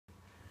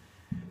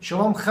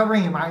Shalom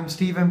Charim, I'm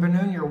Stephen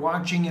Ben-Nun. You're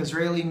watching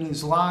Israeli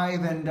News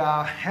Live and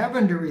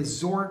having to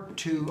resort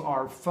to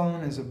our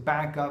phone as a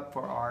backup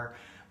for our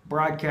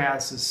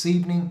broadcast this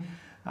evening.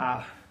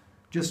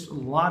 Just a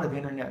lot of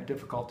internet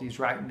difficulties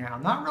right now.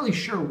 Not really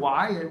sure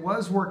why. It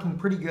was working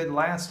pretty good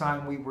last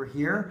time we were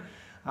here.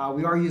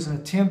 We are using a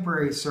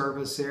temporary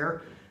service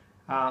there.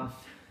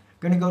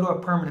 Going to go to a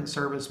permanent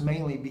service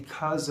mainly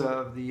because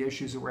of the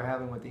issues that we're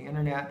having with the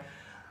internet.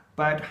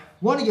 But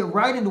want to get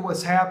right into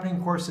what's happening.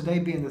 Of course, today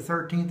being the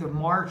 13th of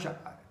March,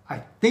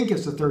 I think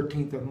it's the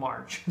 13th of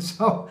March.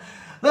 So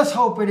let's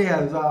hope it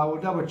is. We'll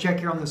double check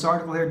here on this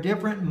article here.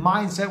 Different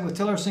mindset with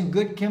Tillerson,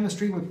 good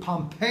chemistry with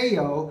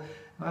Pompeo.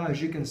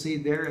 As you can see,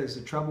 there is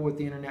the trouble with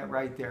the internet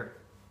right there.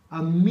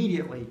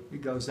 Immediately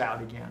it goes out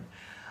again.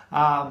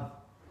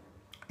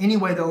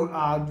 Anyway, though,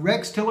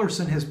 Rex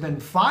Tillerson has been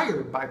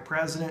fired by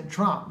President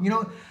Trump. You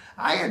know,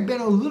 I had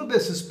been a little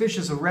bit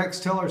suspicious of Rex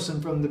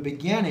Tillerson from the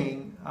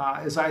beginning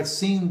as I've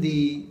seen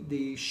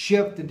the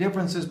shift, the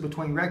differences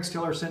between Rex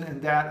Tillerson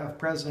and that of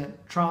President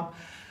Trump.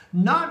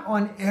 Not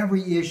on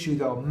every issue,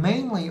 though,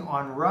 mainly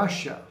on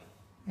Russia.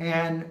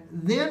 And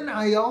then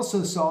I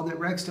also saw that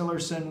Rex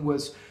Tillerson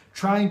was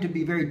trying to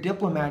be very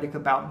diplomatic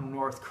about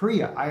North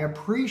Korea. I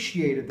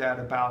appreciated that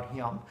about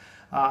him.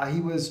 He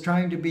was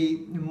trying to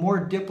be more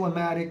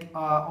diplomatic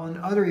on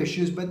other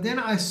issues, but then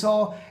I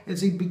saw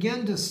as he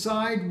began to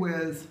side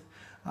with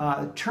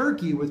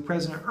Turkey, with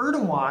President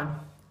Erdogan,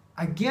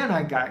 again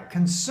I got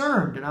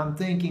concerned, and I'm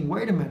thinking,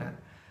 wait a minute,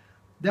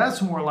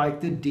 that's more like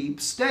the deep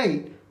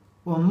state.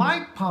 Well,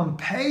 Mike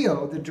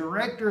Pompeo, the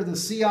director of the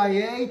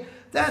CIA,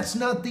 that's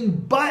nothing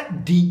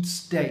but deep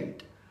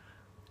state.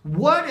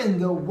 What in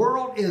the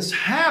world has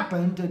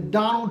happened to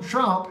Donald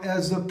Trump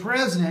as the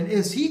president?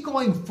 Is he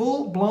going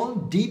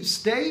full-blown deep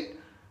state?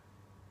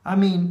 I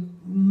mean,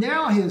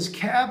 now his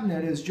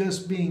cabinet is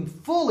just being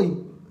fully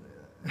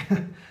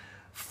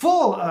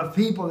full of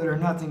people that are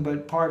nothing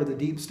but part of the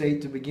deep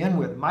state to begin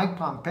with. Mike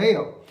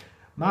Pompeo,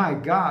 my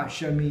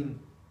gosh, I mean,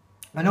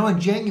 I know in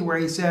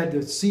January he said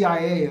the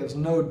CIA is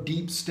no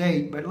deep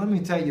state, but let me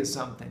tell you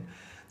something.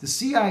 The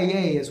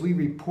CIA, as we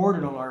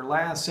reported on our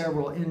last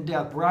several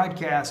in-depth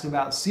broadcasts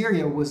about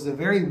Syria, was the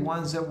very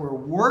ones that were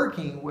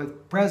working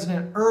with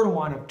President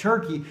Erdogan of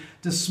Turkey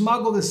to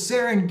smuggle the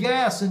sarin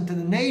gas into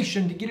the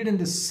nation to get it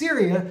into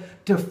Syria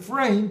to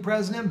frame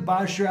President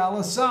Bashar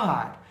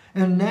al-Assad.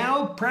 And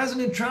now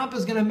President Trump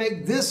is going to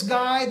make this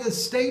guy the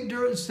State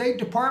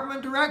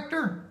Department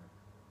director?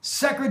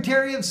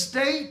 Secretary of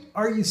State?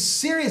 Are you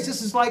serious?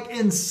 This is like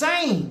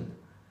insane.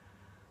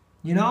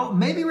 You know,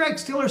 maybe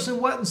Rex Tillerson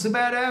wasn't so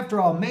bad after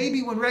all.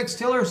 Maybe when Rex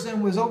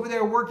Tillerson was over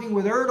there working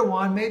with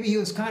Erdogan, maybe he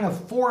was kind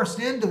of forced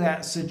into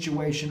that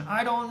situation.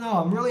 I don't know.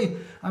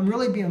 I'm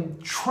really being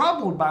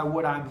troubled by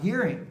what I'm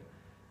hearing.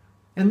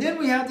 And then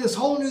we have this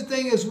whole new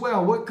thing as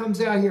well. What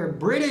comes out here?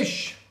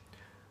 British,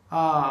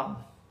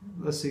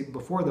 let's see,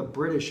 before the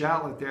British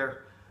outlet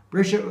there.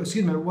 Well,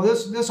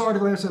 this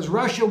article here says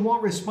Russia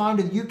won't respond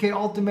to the UK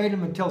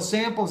ultimatum until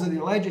samples of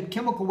the alleged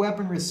chemical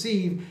weapon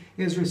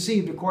is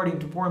received, according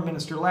to Foreign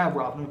Minister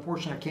Lavrov. And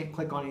unfortunately, I can't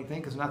click on anything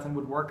because nothing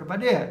would work if I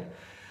did.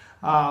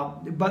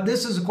 But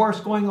this is, of course,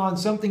 going on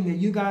something that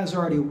you guys are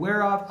already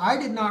aware of. I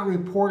did not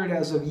report it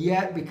as of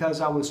yet because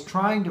I was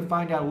trying to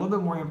find out a little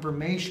bit more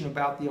information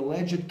about the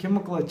alleged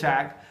chemical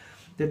attack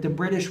that the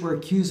British were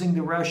accusing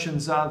the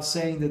Russians of,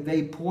 saying that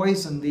they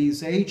poisoned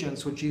these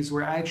agents, which these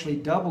were actually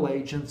double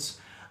agents.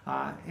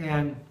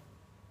 And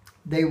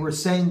they were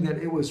saying that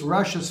it was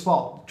Russia's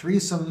fault.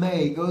 Theresa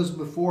May goes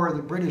before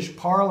the British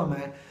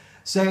Parliament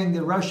saying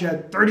that Russia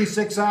had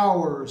 36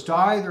 hours to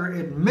either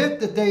admit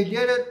that they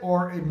did it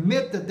or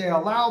admit that they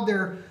allowed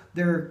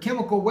their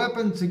chemical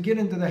weapons to get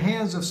into the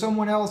hands of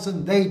someone else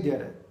and they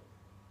did it.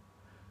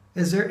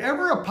 Is there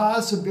ever a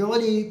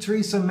possibility,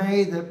 Theresa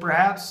May, that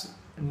perhaps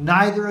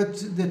neither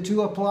of the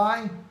two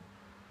apply?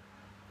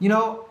 You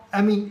know,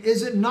 I mean,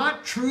 is it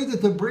not true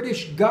that the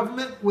British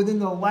government within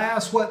the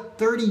last,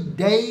 30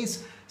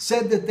 days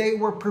said that they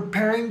were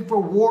preparing for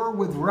war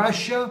with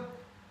Russia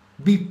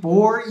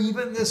before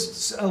even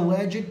this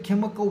alleged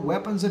chemical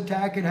weapons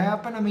attack had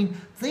happened? I mean,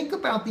 think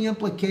about the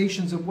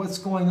implications of what's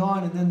going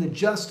on and then the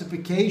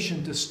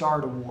justification to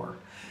start a war.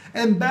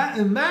 And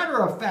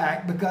matter of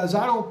fact, because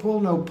I don't pull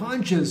no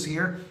punches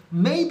here,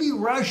 maybe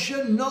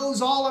Russia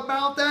knows all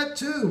about that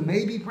too.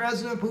 Maybe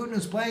President Putin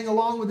is playing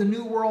along with the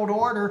New World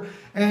Order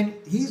and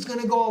he's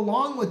going to go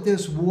along with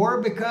this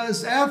war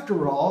because,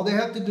 after all, they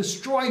have to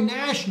destroy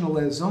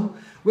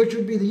nationalism, which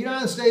would be the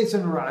United States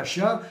and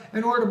Russia,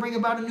 in order to bring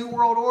about a New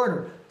World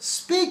Order.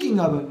 Speaking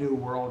of a New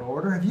World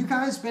Order, have you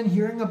guys been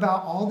hearing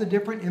about all the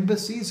different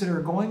embassies that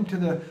are going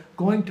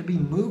to be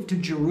moved to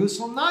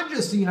Jerusalem? Not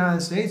just the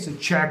United States, the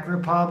Czech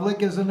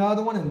Republic is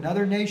another one.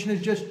 Another nation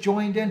has just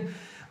joined in,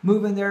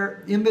 moving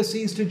their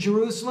embassies to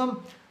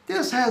Jerusalem.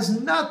 This has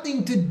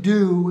nothing to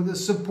do with the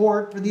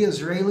support for the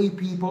Israeli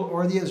people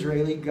or the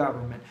Israeli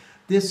government.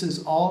 This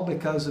is all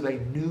because of a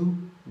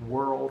New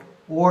World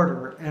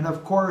order. And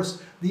of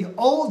course, the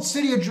old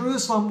city of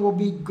Jerusalem will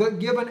be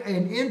given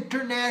an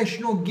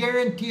international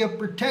guarantee of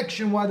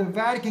protection while the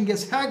Vatican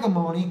gets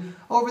hegemony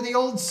over the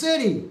old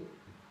city.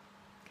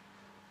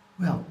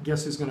 Well,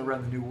 guess who's going to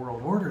run the New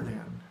World Order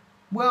then?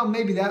 Well,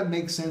 maybe that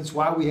makes sense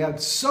why we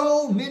have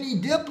so many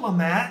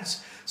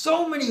diplomats,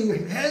 so many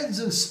heads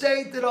of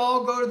state that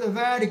all go to the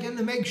Vatican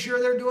to make sure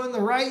they're doing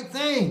the right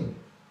thing.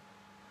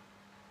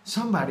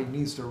 Somebody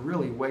needs to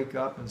really wake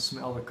up and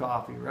smell the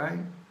coffee, right?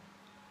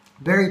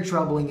 Very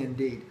troubling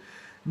indeed.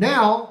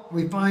 Now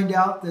we find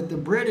out that the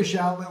British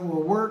outlet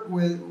will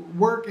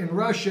work in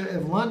Russia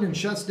if London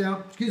shuts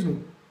down,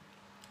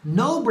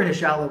 no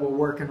British outlet will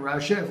work in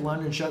Russia if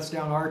London shuts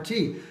down RT,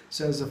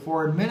 says the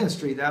Foreign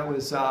Ministry. That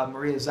was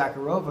Maria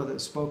Zakharova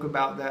that spoke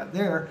about that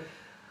there.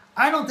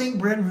 I don't think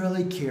Britain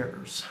really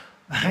cares.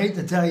 I hate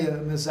to tell you,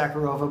 Ms.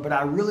 Zakharova, but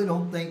I really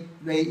don't think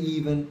they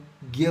even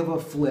give a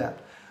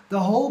flip. The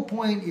whole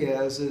point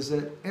is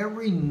that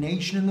every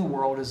nation in the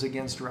world is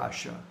against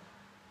Russia.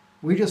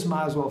 We just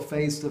might as well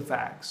face the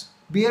facts.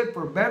 Be it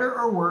for better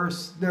or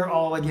worse, they're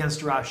all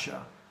against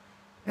Russia.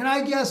 And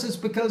I guess it's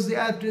because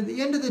at the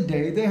end of the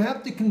day, they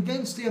have to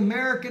convince the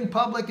American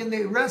public and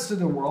the rest of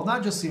the world,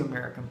 not just the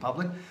American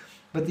public,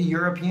 but the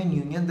European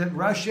Union, that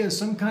Russia is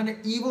some kind of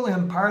evil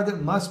empire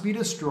that must be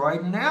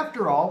destroyed. And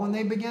after all, when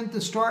they begin to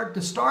start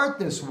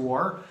this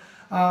war,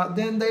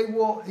 then they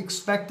will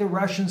expect the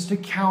Russians to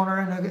counter.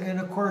 And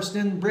of course,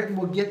 then Britain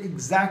will get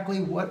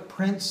exactly what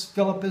Prince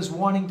Philip is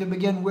wanting to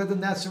begin with,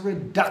 and that's a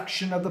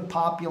reduction of the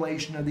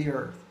population of the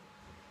earth.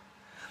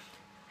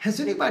 Has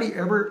anybody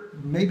ever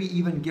maybe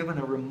even given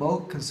a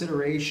remote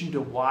consideration to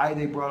why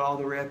they brought all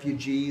the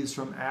refugees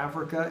from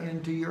Africa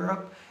into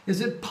Europe? Is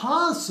it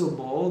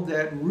possible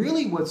that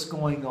really what's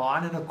going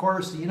on, and of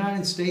course the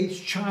United States,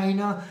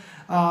 China,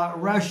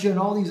 Russia, and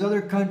all these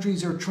other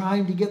countries are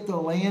trying to get the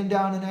land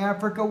down in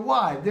Africa?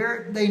 Why?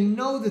 They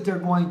know that they're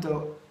going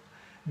to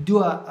do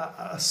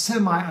a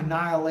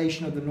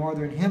semi-annihilation of the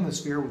Northern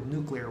Hemisphere with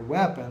nuclear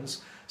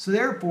weapons. So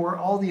therefore,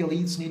 all the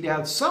elites need to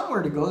have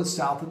somewhere to go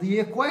south of the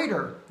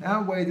equator.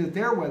 That way that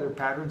their weather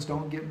patterns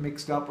don't get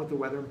mixed up with the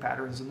weather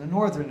patterns in the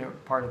northern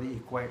part of the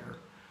equator.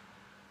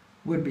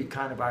 Would be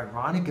kind of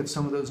ironic if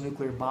some of those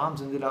nuclear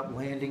bombs ended up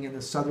landing in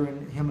the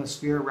southern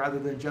hemisphere rather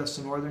than just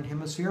the northern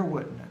hemisphere,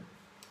 wouldn't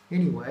it?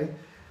 Anyway,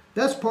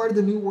 that's part of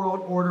the New World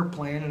Order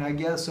plan, and I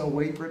guess I'll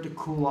wait for it to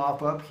cool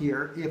off up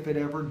here, if it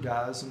ever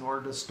does, in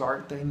order to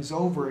start things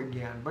over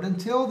again. But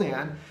until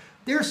then,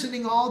 they're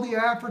sending all the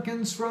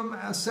Africans from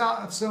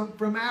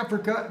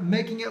Africa,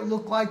 making it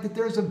look like that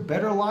there's a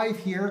better life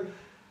here.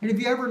 And if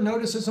you ever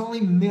notice, it's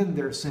only men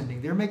they're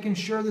sending. They're making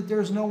sure that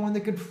there's no one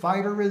that could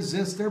fight or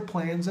resist their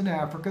plans in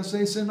Africa. So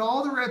they send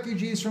all the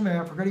refugees from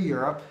Africa to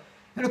Europe.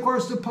 And of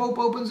course, the Pope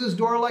opens his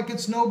door like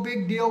it's no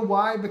big deal.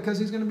 Why? Because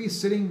he's going to be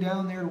sitting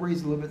down there where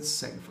he's a little bit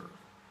safer.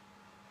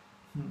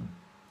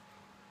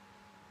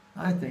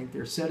 I think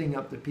they're setting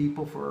up the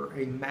people for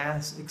a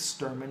mass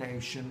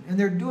extermination, and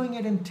they're doing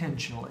it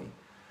intentionally.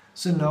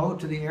 So no,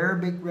 to the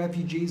Arabic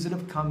refugees that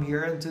have come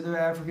here and to the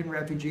African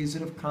refugees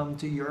that have come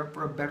to Europe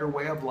for a better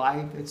way of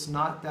life, it's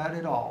not that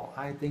at all.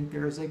 I think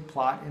there is a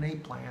plot and a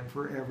plan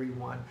for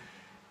everyone,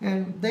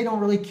 and they don't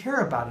really care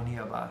about any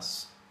of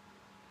us,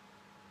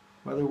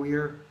 whether we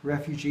are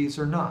refugees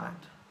or not.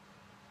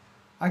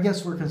 I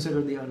guess we're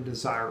considered the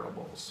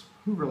undesirables.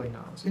 Who really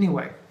knows?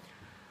 Anyway.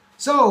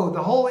 So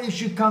the whole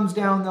issue comes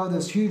down, though,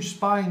 this huge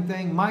spying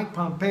thing. Mike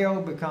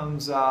Pompeo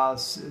becomes the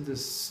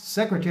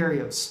Secretary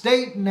of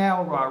State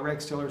now.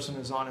 Rex Tillerson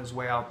is on his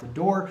way out the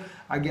door.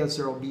 I guess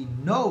there will be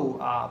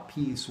no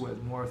peace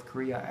with North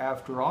Korea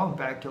after all. In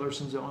fact,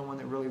 Tillerson's the only one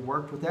that really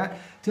worked with that.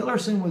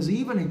 Tillerson was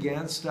even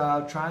against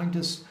trying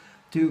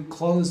to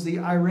close the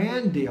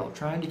Iran deal,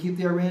 trying to keep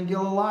the Iran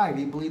deal alive.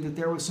 He believed that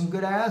there was some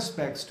good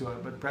aspects to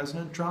it, but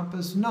President Trump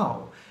is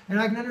no. And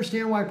I can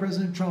understand why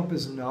President Trump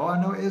is no.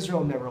 I know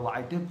Israel never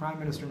liked it. Prime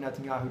Minister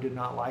Netanyahu did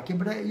not like it,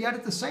 but yet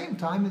at the same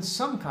time, it's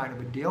some kind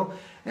of a deal.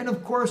 And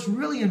of course,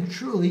 really and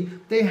truly,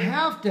 they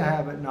have to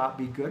have it not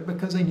be good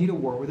because they need a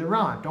war with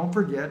Iran. Don't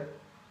forget,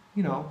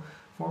 you know,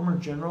 former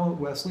General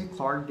Wesley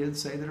Clark did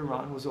say that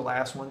Iran was the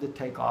last one to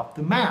take off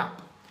the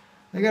map.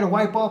 They got to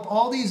wipe off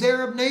all these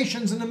Arab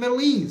nations in the Middle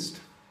East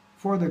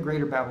for the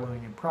Greater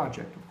Babylonian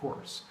Project, of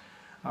course.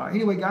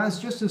 Anyway, guys,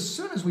 just as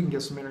soon as we can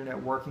get some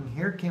internet working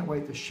here, can't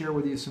wait to share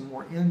with you some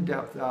more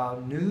in-depth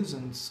news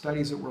and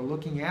studies that we're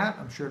looking at.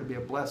 I'm sure it'll be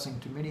a blessing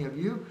to many of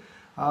you.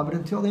 But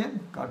until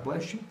then, God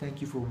bless you. Thank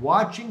you for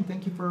watching.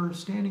 Thank you for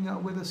standing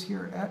up with us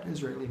here at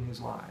Israeli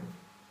News Live.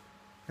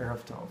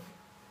 Erev Tov.